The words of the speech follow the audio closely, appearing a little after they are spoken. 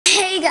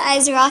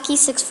guys,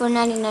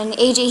 Rocky6499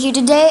 AJ here.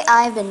 Today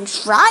I've been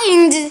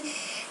trying to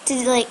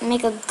like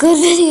make a good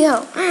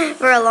video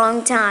for a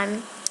long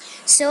time.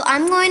 So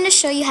I'm going to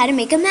show you how to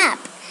make a map.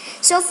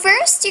 So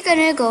first you're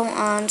gonna go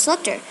on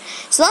selector.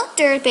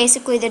 Selector is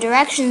basically the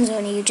directions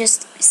on you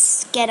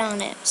just get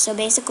on it. So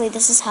basically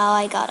this is how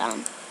I got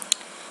on.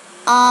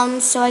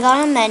 So I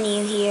got a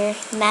menu here,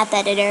 map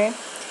editor.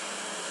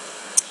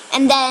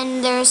 And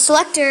then there's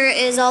selector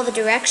is all the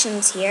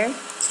directions here.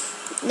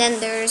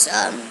 Then there's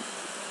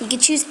you can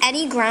choose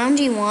any ground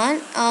you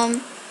want.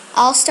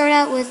 I'll start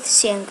out with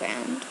sand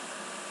ground.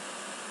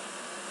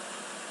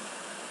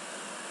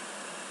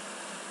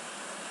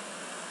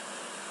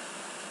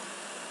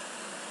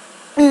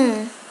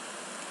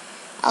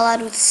 I'll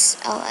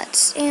add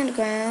sand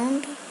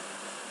ground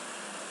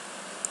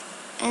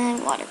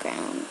and water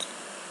ground.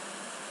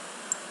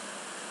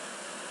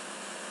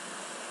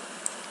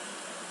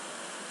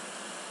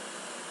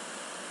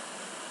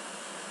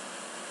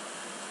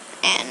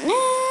 And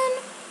then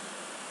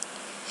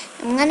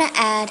I'm gonna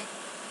add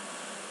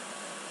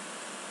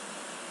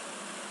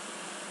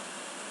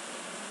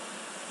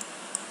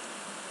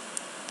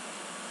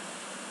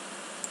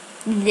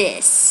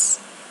this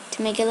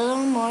to make it a little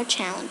more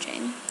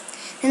challenging.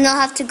 Then they'll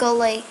have to go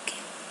like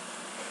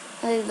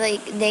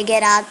they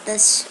get out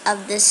this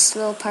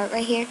little part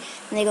right here,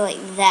 and they go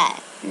like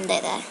that, and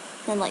that,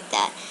 and like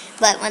that.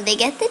 But when they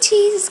get the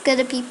cheese, it's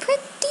gonna be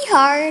pretty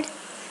hard.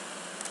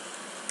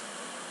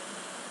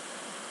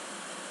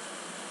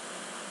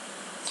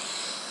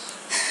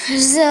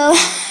 So,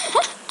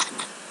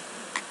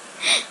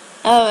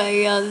 oh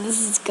my god, this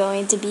is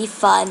going to be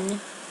fun.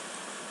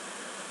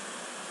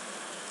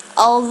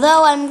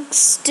 Although I'm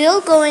still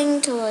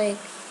going to like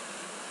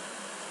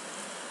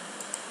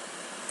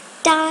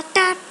da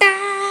da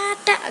da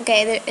da.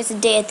 Okay, it's a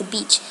day at the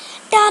beach.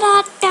 Da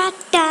da da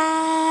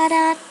da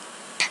da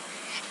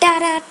da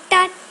da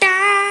da da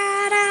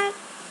da.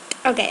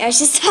 Okay, I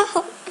should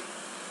stop.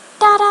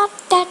 Da da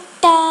da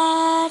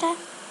da da.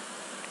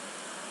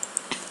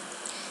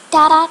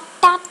 Da da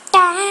da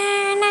da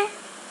na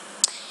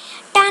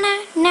da na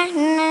na na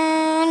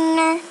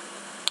na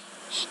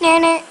na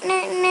na na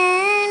na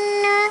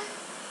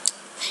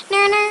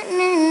na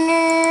na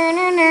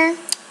na na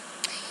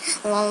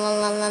la la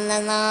la la la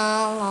la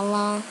la la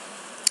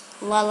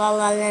la la la la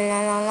la la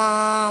la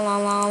la la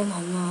la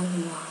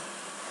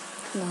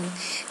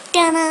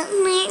da na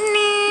na na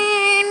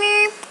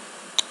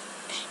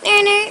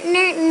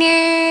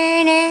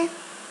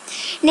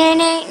na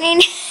na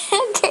na.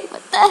 Okay,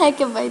 what the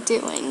heck am I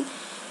doing?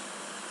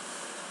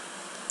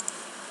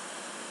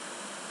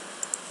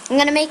 I'm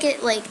gonna make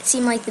it like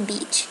seem like the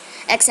beach,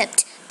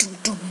 except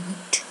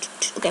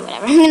okay,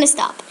 whatever. I'm gonna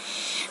stop.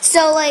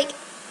 So like,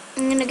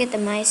 I'm gonna get the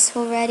mice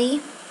hole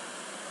ready,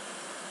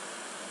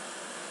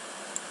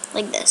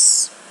 like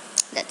this.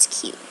 That's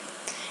cute.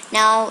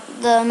 Now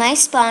the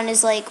mice spawn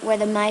is like where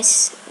the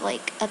mice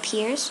like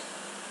appears.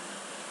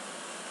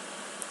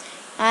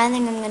 I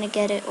think I'm gonna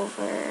get it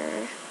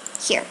over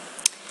here.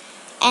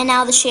 And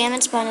now the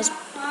shaman spawn is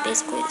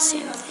basically the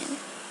same thing.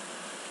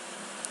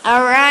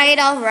 Alright.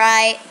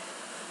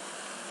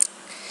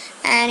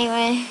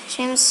 Anyway,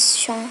 shaman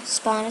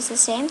spawn is the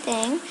same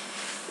thing.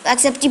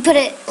 Except you put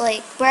it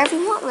like wherever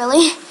you want,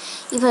 really.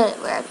 You put it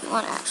wherever you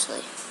want,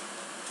 actually.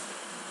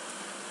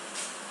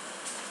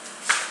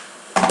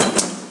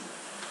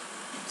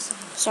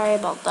 Sorry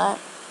about that.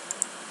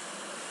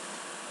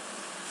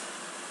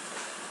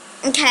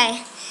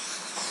 Okay.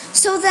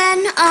 So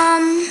then,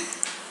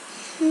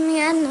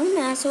 yeah, no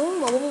asshole.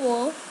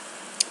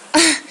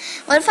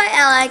 What if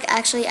I like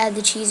actually add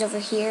the cheese over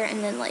here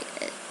and then like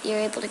you're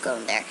able to go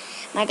in there?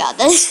 My god,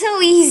 that's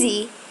so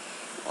easy.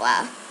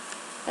 Wow,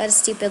 that's a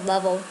stupid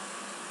level.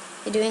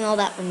 You're doing all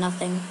that for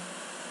nothing.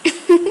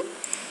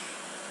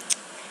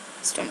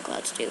 Storm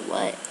clouds do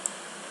what?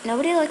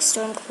 Nobody likes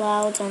storm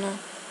clouds on a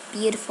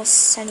beautiful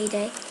sunny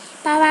day.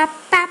 Ba ba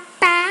ba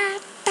ba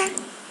ba.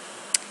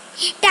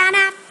 Da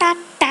da da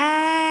da.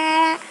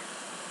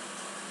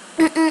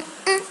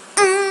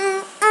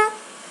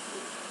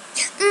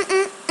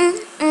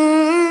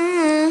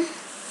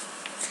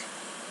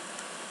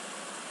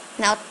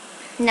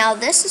 Now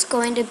this is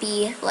going to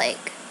be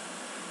like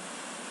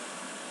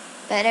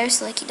better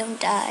so like you don't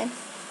die.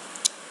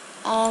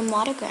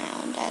 Water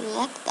ground, I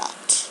like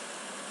that.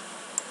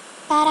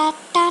 Ba da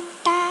da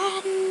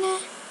da da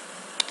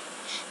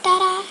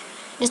da.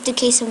 Just in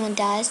case someone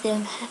dies, they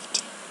don't have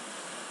to.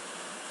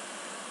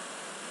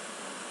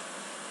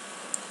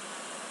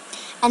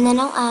 And then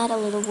I'll add a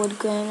little wood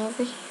ground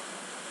over here.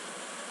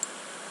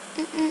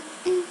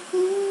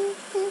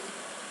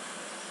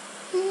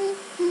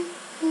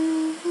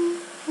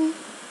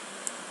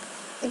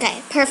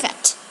 Okay,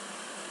 perfect.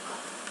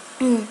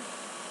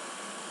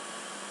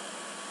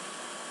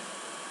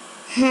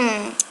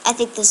 I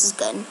think this is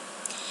good.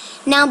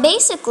 Now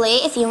basically,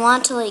 if you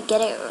want to like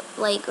get it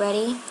like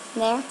ready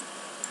there, you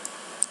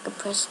can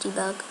press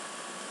debug.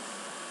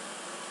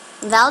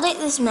 Validate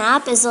this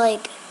map is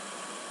like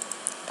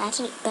back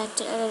to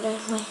editor.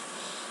 Wait.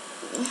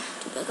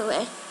 Debug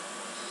away.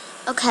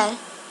 Okay.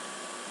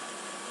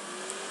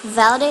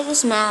 validate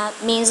this map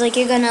means like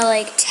you're gonna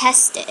like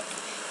test it.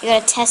 You're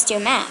gonna test your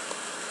map.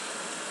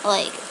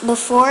 Like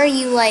before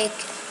you like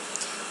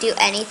do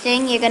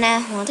anything, you're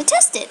gonna want to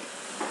test it.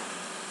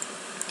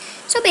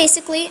 So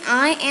basically,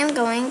 I am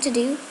going to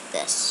do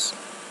this.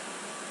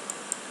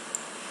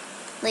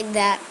 Like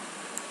that.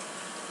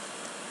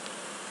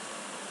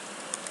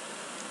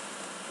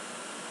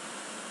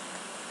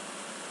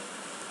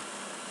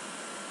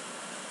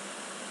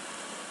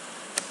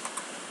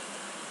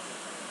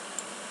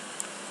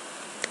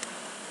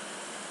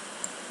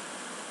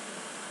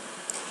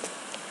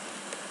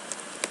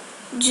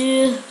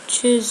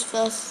 Choose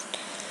first.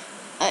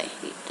 I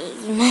hate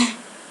this map.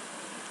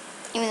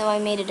 Even though I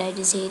made it, I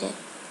just hate it.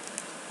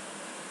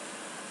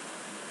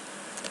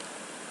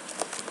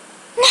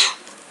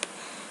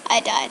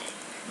 I died.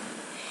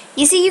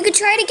 You see, you could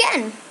try it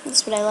again.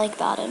 That's what I like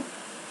about it.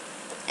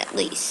 At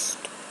least.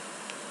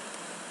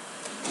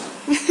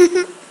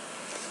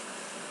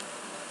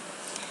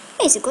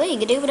 Basically, you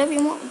can do whatever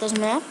you want with this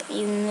map,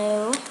 even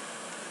though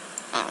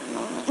I don't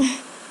know.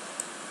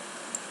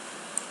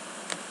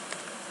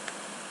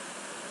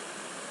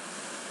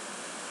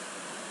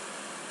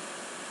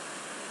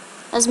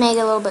 Let's make it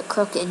a little bit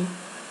crooked.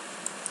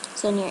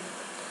 So in here.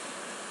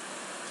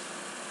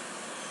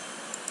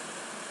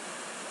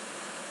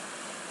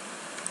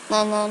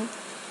 And then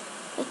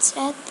let's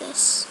add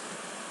this.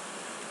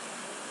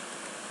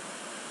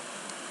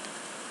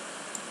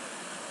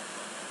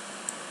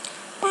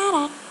 Da,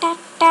 da, da,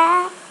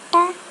 da,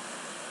 da.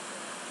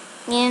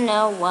 You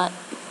know what?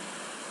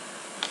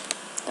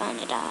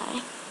 Gonna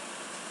die.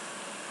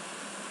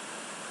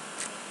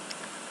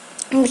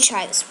 I'm gonna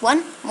try this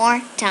one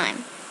more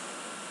time.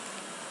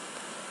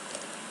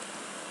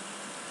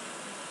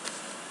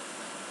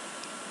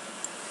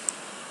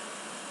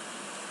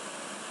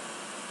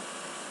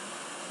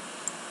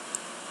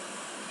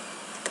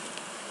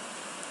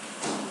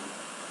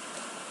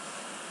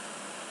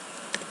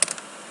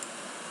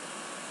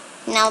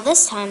 Now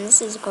this time,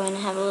 this is going to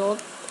have a little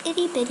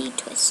itty bitty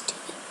twist to it.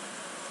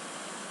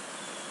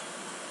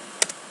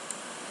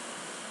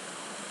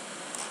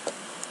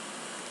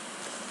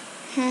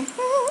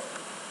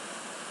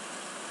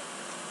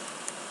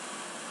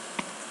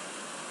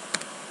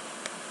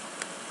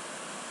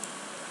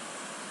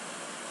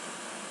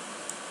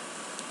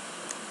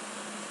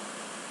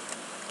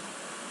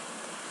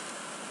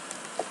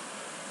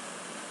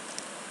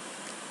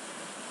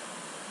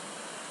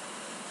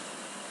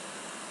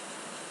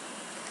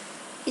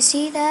 You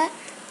see that?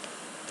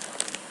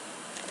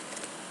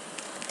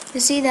 You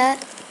see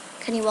that?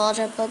 Can you watch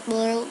up like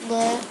blah,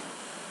 blah?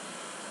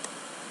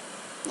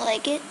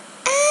 Like it?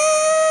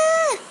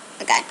 Ah!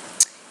 Okay.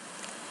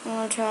 I'm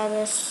gonna try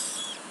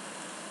this.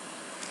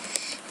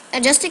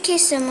 Just in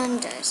case someone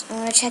does, I'm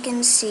gonna check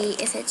and see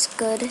if it's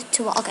good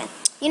to watch. Okay.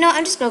 You know,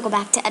 I'm just gonna go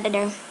back to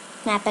editor,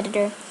 map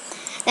editor.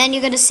 Then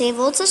you're gonna save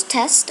loads as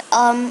test.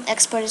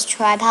 Export as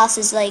tribe house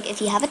is like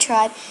if you have a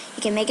tribe,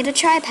 you can make it a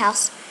tribe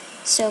house.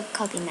 So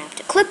copy map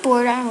to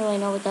clipboard. I don't really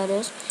know what that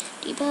is.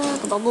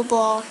 Debug, blah blah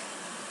blah.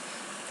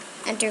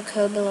 Enter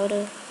code below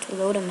to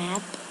load a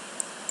map.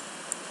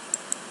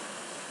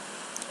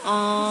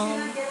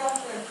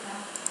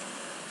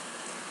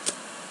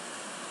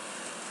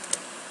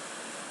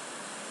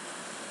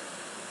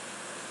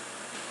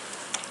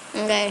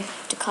 Okay,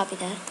 to copy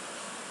that.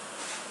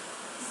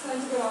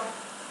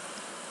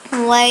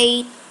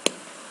 Wait.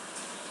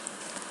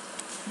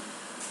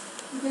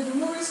 Okay, the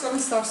movie's gonna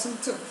start soon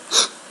too.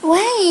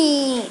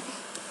 Wait.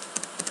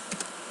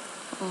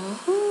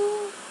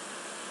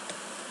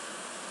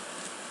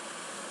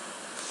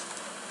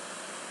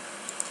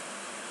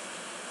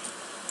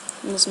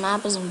 This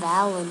map is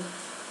invalid.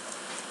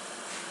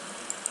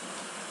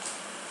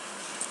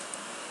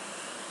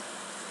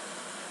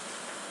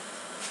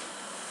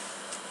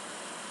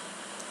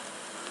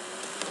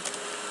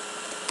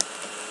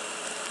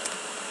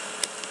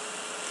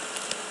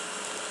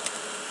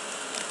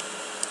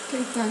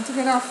 Okay, time to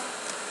get off.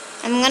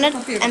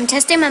 I'm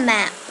testing my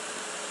map.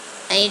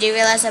 And you do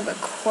realize I'm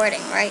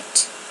recording,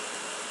 right?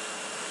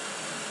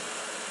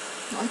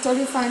 I'll tell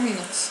you 5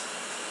 minutes.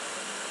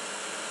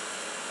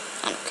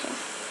 I don't care.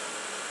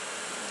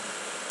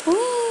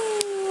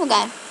 Woo,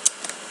 okay.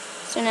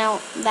 So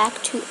now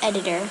back to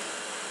editor.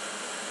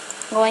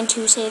 I'm going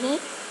to save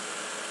it.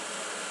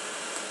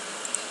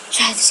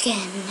 Try this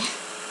again.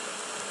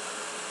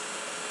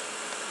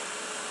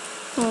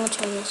 I'm gonna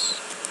try this.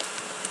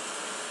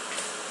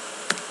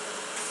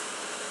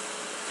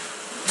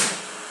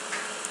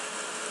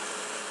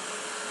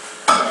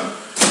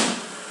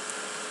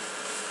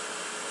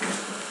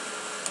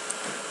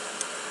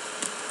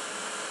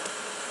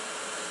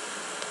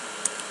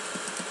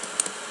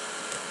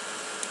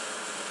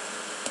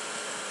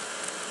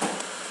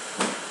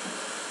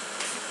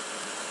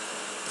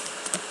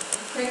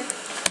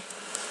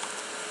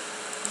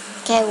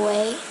 Okay,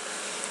 wait.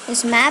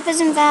 This map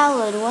is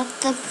invalid. What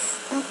the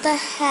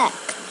heck?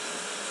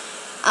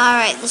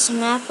 Alright, this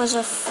map was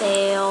a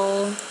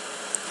fail.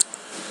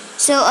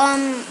 So,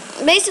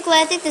 basically,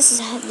 I think this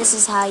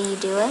is how you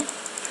do it.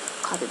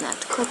 copy map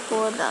to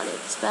clipboard,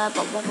 values, blah,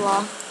 blah, blah,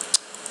 blah.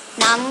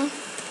 Now,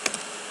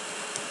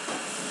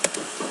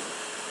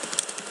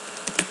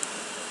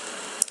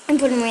 I'm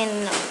putting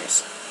random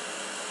numbers.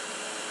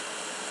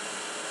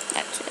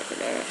 X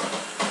editor,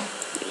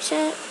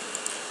 reset.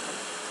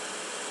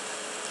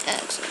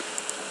 Excellent.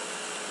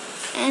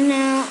 And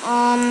now,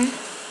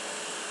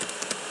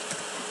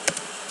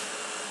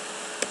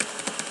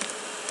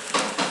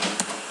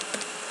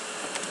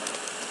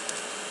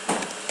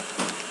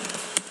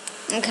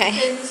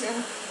 okay.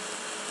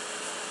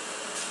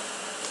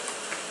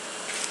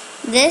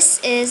 This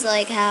is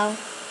like how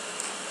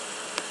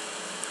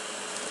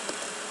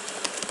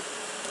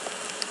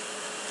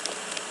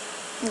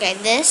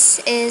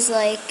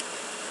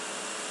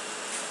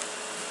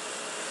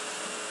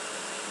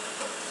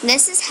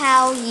this is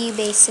how you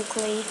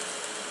basically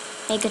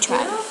make a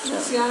tribe.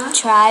 So,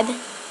 tribe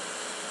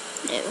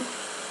new.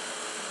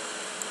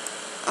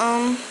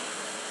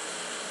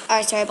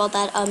 Alright, sorry about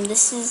that.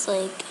 This is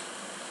like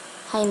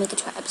how you make a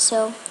tribe.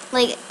 So,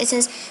 like it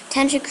says,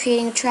 potential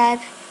creating a tribe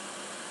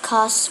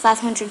costs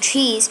 500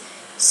 cheese.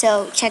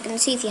 So check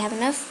and see if you have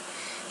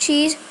enough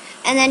cheese,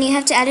 and then you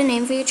have to add a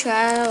name for your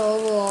tribe,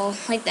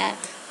 like that.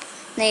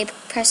 Then you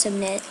press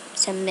submit,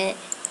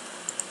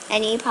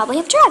 and you probably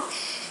have a tribe.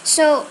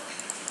 So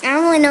I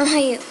don't really know how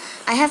you.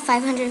 I have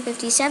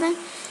 557.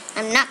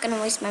 I'm not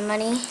gonna waste my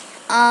money.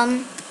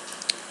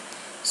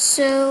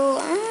 So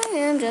I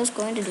am just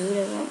going to do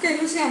it.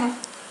 Okay, Luciana.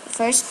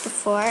 First,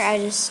 before I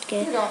just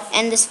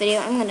end this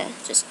video, I'm gonna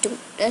just do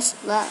this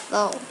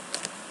level.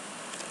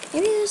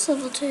 Maybe this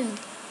level too.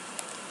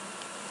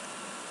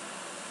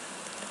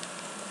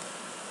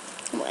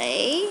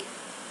 Wait.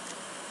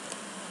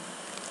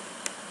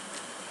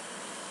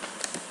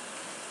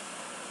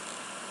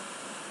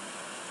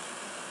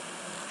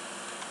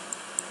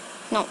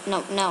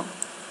 No.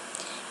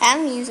 I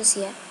haven't used this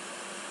yet.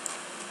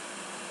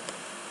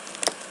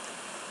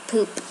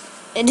 Poop.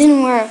 It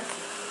didn't work.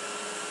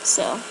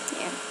 So,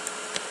 yeah.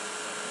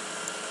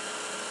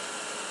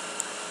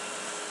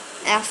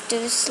 After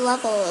this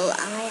level,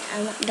 I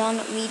am done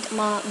with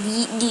my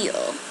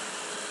video.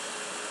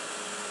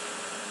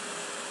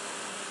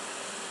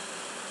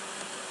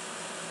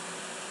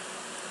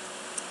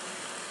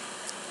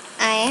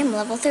 I am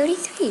level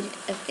 33,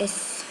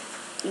 if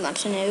you want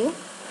to know.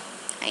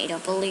 I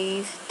don't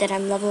believe that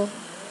I'm another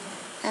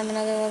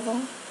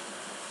level.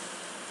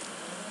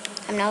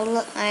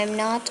 I'm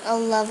not a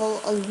level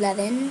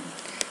 11.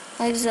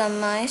 Like some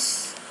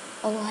mice.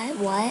 Oh,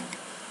 what?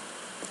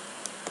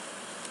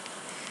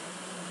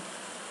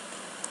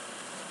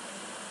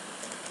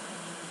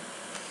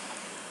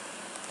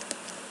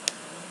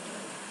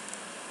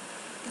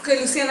 Okay,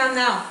 Luciana,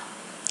 now.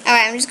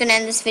 Alright, I'm just gonna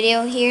end this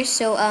video here.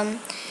 So,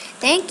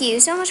 thank you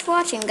so much for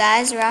watching,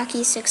 guys.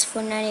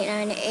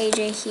 Rocky64989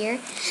 AJ here.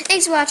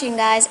 Thanks for watching,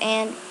 guys,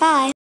 and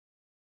bye.